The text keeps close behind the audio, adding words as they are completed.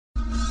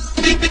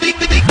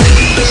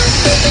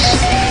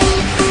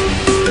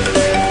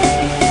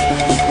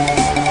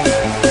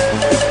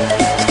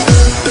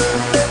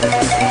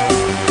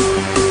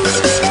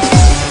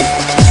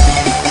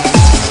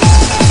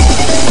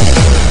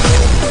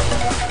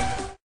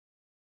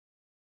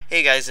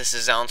Hey guys, this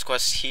is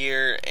Alansquest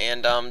here,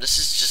 and this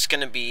is just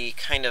gonna be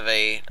kind of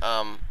a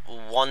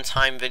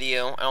one-time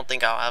video. I don't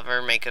think I'll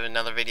ever make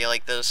another video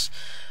like this.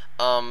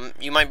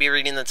 You might be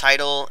reading the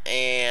title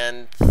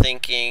and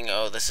thinking,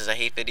 "Oh, this is a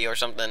hate video or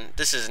something."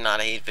 This is not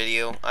a hate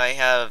video. I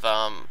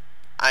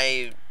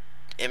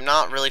am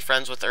not really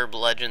friends with Herb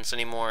Legends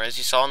anymore. As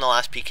you saw in the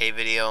last PK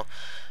video,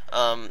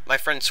 my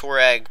friend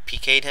Torag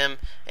PK'd him,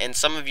 and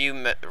some of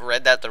you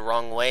read that the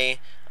wrong way.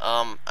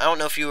 I don't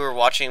know if you were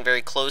watching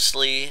very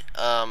closely,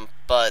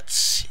 but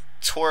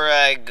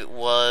Torag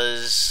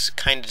was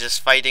kind of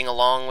just fighting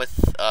along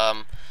with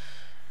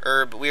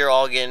Herb. We were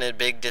all getting a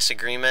big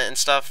disagreement and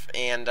stuff,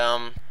 and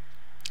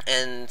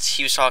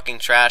he was talking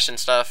trash and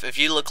stuff. If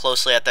you look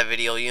closely at that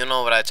video, you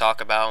know what I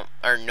talk about,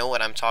 or know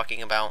what I'm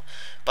talking about.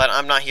 But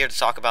I'm not here to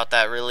talk about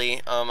that,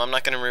 really. I'm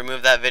not going to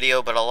remove that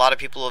video, but a lot of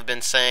people have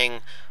been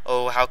saying,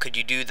 "Oh, how could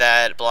you do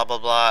that, blah blah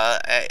blah."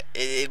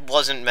 It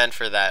wasn't meant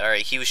for that,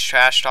 alright? He was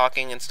trash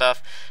talking and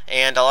stuff,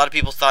 and a lot of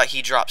people thought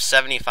he dropped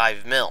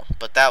 75 mil,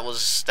 but that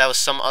was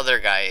some other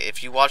guy.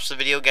 If you watch the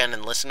video again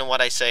and listen to what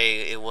I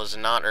say, it was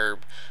not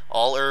Herb.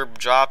 All Herb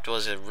dropped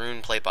was a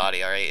rune plate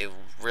body, alright? It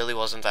really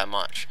wasn't that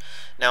much.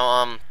 Now,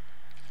 I'm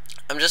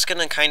just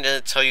gonna kind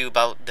of tell you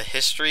about the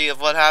history of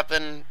what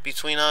happened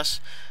between us,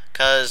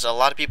 because a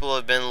lot of people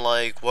have been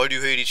like, "Why do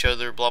you hate each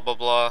other, blah blah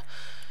blah."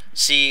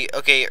 See,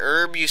 okay,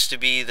 Herb used to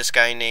be this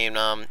guy named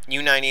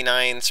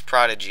U99's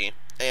Prodigy,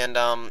 and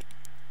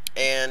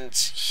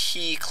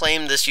he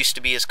claimed this used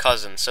to be his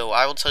cousin. So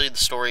I will tell you the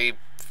story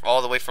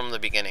all the way from the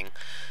beginning.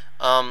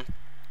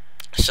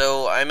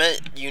 So I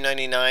met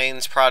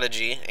U99's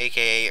Prodigy,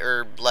 aka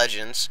Herb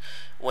Legends,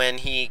 when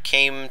he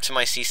came to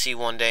my CC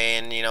one day,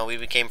 and we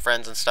became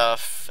friends and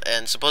stuff,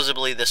 and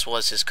supposedly this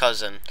was his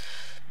cousin.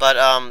 But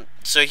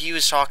so he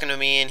was talking to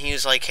me, and he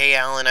was like, "Hey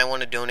Alan, I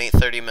want to donate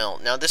 30 mil."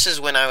 Now this is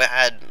when I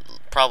had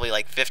probably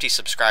like 50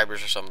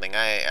 subscribers or something.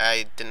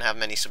 I didn't have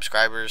many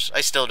subscribers. I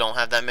still don't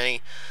have that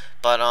many.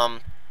 But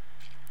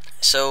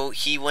so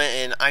he went,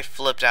 and I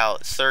flipped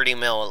out 30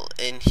 mil,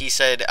 and he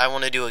said, "I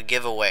want to do a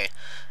giveaway."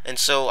 And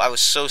so I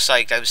was so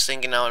psyched. I was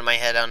thinking out in my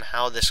head on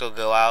how this will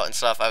go out and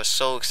stuff. I was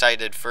so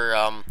excited for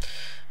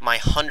my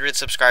 100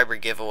 subscriber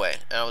giveaway,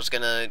 and I was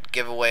gonna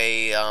give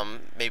away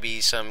maybe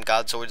some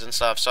god swords and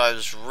stuff. So I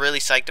was really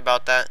psyched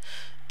about that,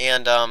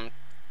 and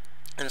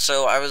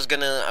so I was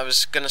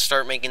gonna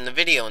start making the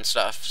video and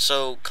stuff.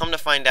 So come to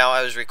find out,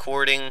 I was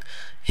recording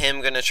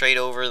him gonna trade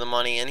over the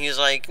money, and he was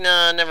like,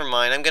 "Nah, never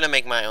mind, I'm gonna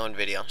make my own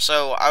video."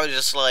 So I was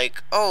just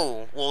like,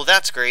 "Oh, well,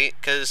 that's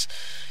great, because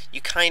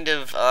you kind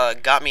of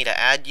got me to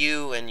add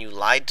you, and you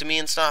lied to me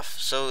and stuff."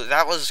 So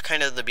that was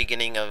kind of the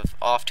beginning of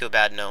Off to a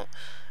Bad Note.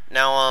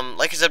 Now,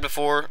 like I said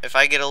before, if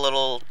I get a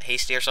little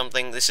hasty or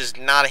something, this is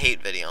not a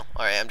hate video.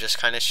 Alright, I'm just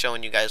kind of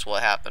showing you guys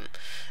what happened.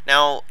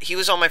 Now, he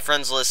was on my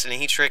friends list, and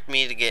he tricked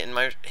me to get in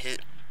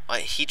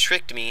he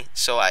tricked me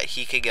so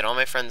he could get on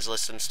my friends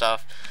list and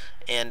stuff.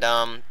 And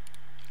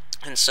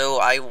so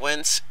I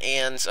went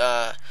and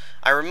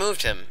I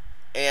removed him.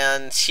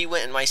 And he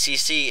went in my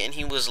CC, and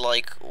he was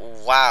like,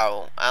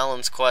 "Wow,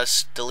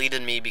 Alansquest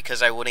deleted me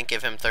because I wouldn't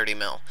give him 30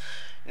 mil.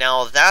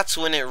 Now, that's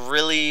when it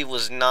really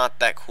was not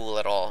that cool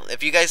at all.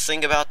 If you guys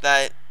think about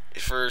that,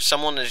 for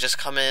someone to just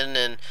come in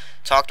and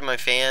talk to my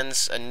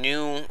fans, a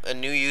new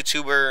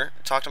YouTuber,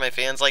 talk to my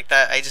fans like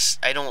that,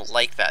 I don't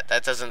like that.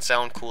 That doesn't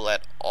sound cool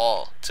at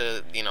all,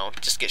 to,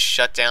 just get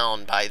shut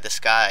down by this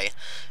guy.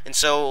 And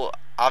so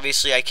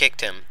obviously I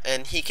kicked him,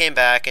 and he came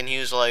back, and he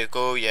was like,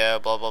 "Oh yeah,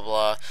 blah blah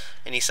blah,"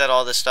 and he said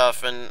all this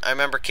stuff, and I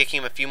remember kicking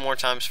him a few more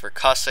times for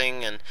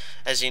cussing. And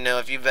as you know,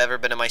 if you've ever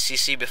been in my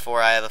CC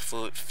before, I have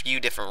a few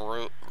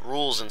different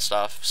rules and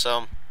stuff.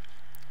 So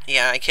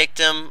yeah, I kicked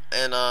him,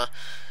 and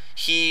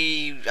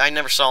I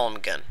never saw him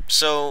again.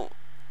 So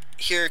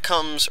here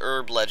comes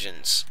Herb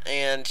Legends,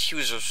 and he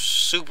was a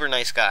super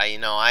nice guy.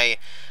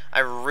 I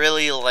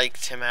really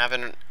liked him,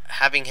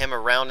 having him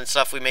around and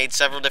stuff. We made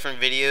several different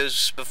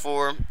videos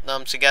before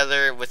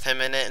together with him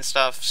in it and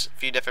stuff, a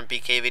few different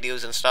PK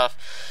videos and stuff,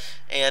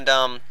 and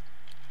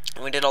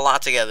we did a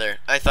lot together.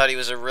 I thought he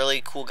was a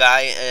really cool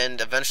guy, and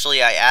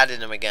eventually I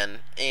added him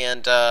again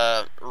and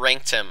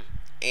ranked him.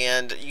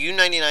 And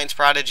U99's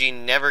Prodigy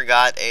never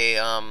got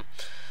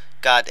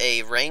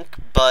a rank,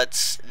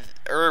 but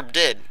Herb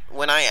did.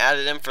 When I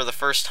added him for the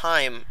first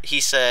time, he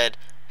said,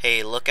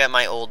 "Hey, look at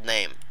my old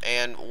name."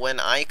 And when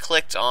I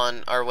clicked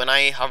on, or when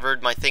I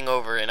hovered my thing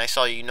over and I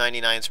saw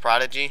U99's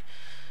Prodigy,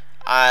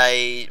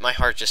 my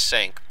heart just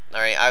sank.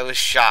 Alright, I was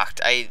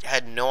shocked. I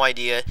had no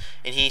idea.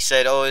 And he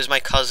said, "Oh, it was my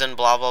cousin,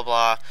 blah blah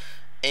blah."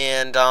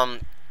 And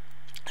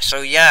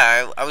so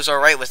yeah, I was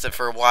alright with it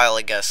for a while,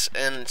 I guess.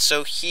 And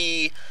so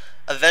he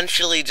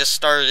eventually just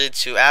started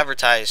to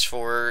advertise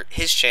for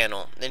his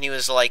channel, and he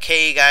was like,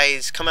 "Hey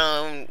guys, come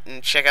out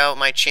and check out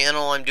my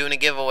channel, I'm doing a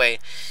giveaway."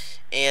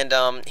 And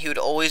he would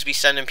always be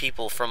sending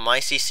people from my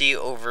CC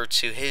over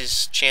to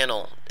his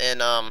channel,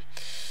 and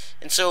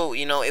And so,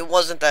 you know, it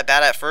wasn't that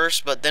bad at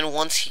first, but then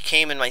once he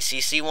came in my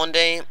CC one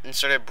day and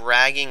started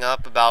bragging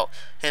up about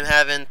him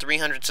having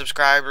 300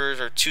 subscribers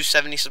or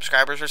 270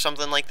 subscribers or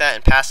something like that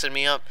and passing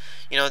me up,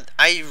 you know,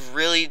 I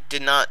really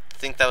did not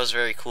think that was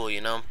very cool,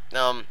 you know.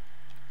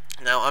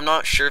 Now, I'm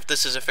not sure if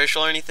this is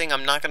official or anything.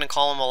 I'm not going to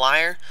call him a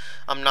liar.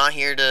 I'm not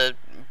here to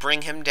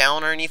bring him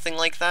down or anything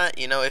like that.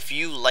 You know, if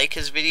you like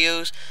his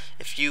videos,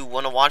 if you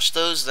want to watch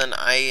those, then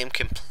I am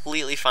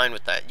completely fine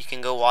with that. You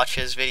can go watch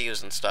his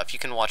videos and stuff. You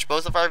can watch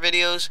both of our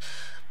videos,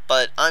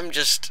 but I'm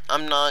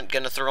not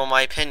going to throw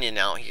my opinion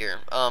out here.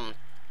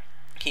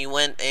 He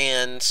went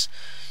and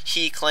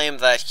he claimed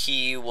that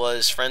he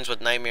was friends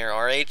with Nightmare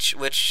RH,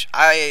 which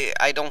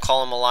I don't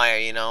call him a liar,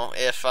 you know.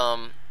 If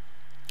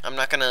I'm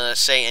not gonna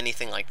say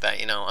anything like that,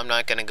 you know. I'm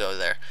not gonna go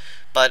there.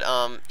 But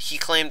he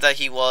claimed that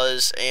he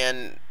was,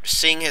 and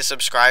seeing his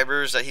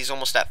subscribers, that he's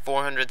almost at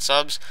 400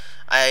 subs,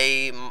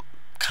 I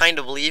kind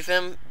of believe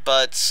him.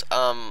 But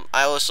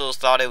I also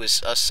thought it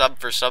was a sub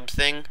for sub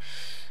thing.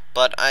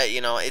 But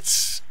you know,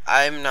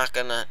 I'm not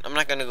gonna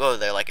go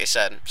there, like I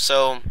said.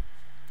 So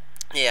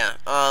yeah,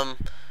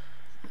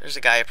 there's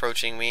a guy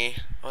approaching me.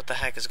 What the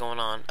heck is going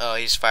on? Oh,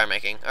 he's fire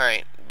making. All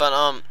right,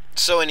 but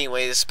so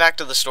anyways, back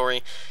to the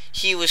story.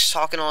 He was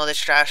talking all this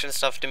trash and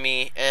stuff to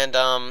me, and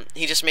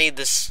he just made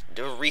this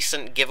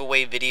recent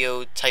giveaway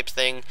video type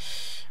thing,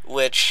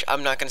 which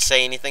I'm not gonna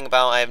say anything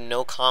about. I have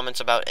no comments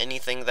about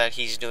anything that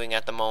he's doing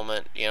at the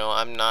moment. You know,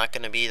 I'm not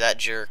gonna be that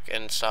jerk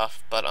and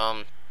stuff. But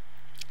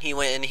he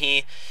went and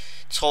he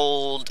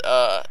told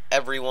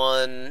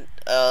everyone,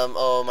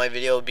 oh, my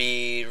video will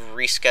be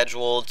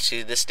rescheduled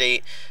to this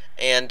date.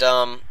 And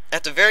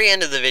at the very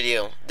end of the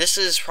video, this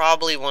is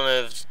probably one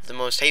of the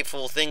most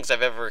hateful things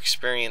I've ever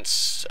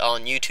experienced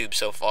on YouTube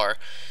so far,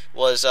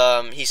 was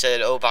he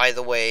said, oh, by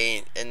the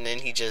way, and then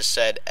he just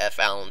said F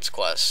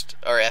Alansquest,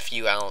 or F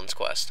you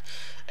Alansquest.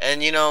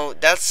 And, you know,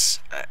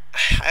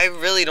 I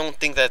really don't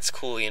think that's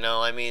cool, you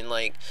know. I mean,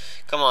 like,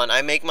 come on,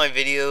 I make my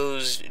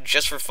videos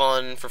just for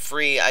fun, for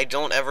free. I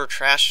don't ever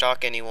trash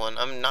talk anyone.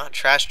 I'm not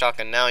trash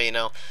talking now, you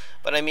know.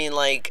 But I mean,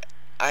 like,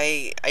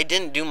 I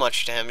didn't do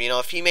much to him, you know.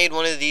 If he made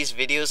one of these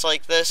videos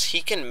like this,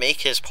 he can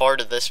make his part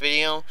of this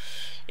video,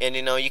 and,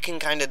 you know, you can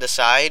kind of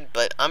decide,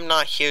 but I'm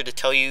not here to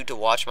tell you to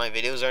watch my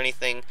videos or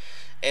anything.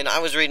 And I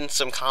was reading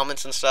some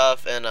comments and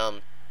stuff, and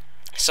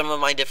some of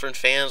my different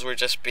fans were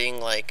just being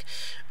like,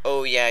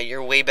 oh yeah,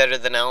 you're way better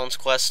than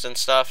Alansquest and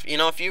stuff. You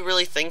know, if you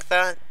really think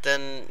that,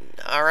 then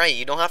alright,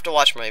 you don't have to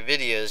watch my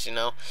videos, you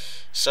know.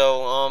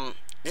 So,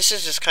 this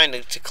is just kind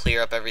of to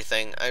clear up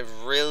everything. I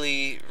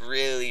really,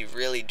 really,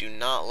 really do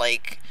not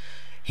like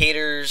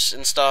haters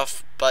and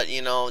stuff, but,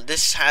 you know,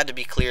 this had to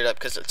be cleared up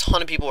because a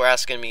ton of people were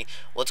asking me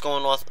what's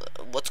going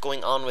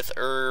on with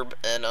Herb,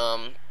 and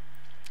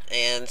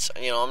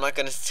you know, I'm not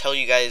gonna tell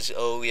you guys,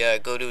 oh yeah,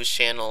 go to his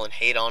channel and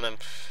hate on him.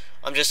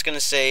 I'm just gonna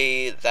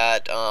say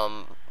that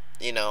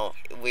you know,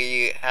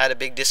 we had a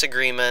big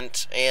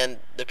disagreement, and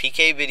the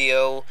PK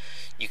video,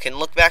 you can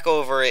look back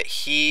over it,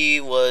 he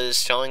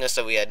was telling us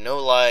that we had no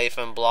life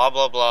and blah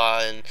blah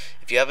blah, and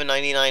if you have a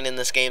 99 in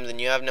this game then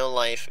you have no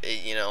life.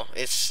 You know,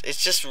 it's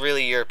just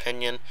really your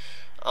opinion.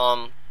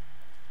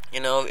 You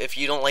know, if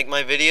you don't like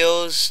my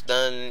videos,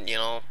 then, you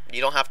know,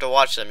 you don't have to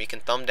watch them. You can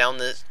thumbs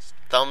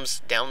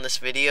down this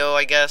video,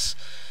 I guess.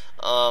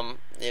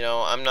 You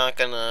know, I'm not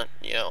gonna,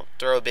 you know,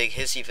 throw a big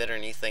hissy fit or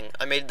anything.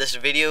 I made this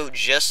video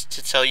just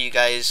to tell you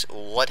guys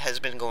what has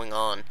been going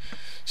on.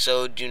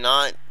 So do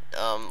not,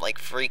 like,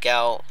 freak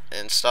out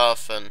and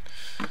stuff. And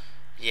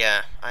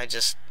yeah, I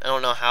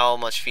don't know how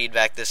much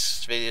feedback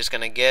this video is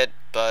gonna get,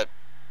 but,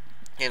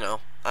 you know,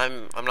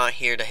 I'm not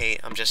here to hate.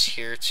 I'm just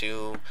here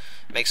to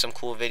make some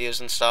cool videos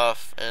and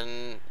stuff,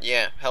 and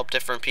yeah, help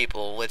different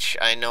people, which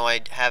I know I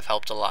have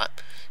helped a lot.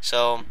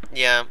 So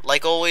yeah,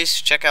 like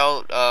always, check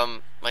out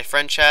my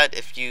friend chat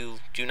if you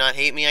do not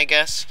hate me, I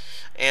guess.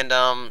 And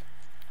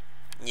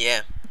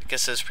yeah, I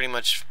guess this pretty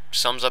much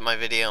sums up my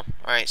video.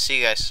 Alright, see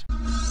you guys.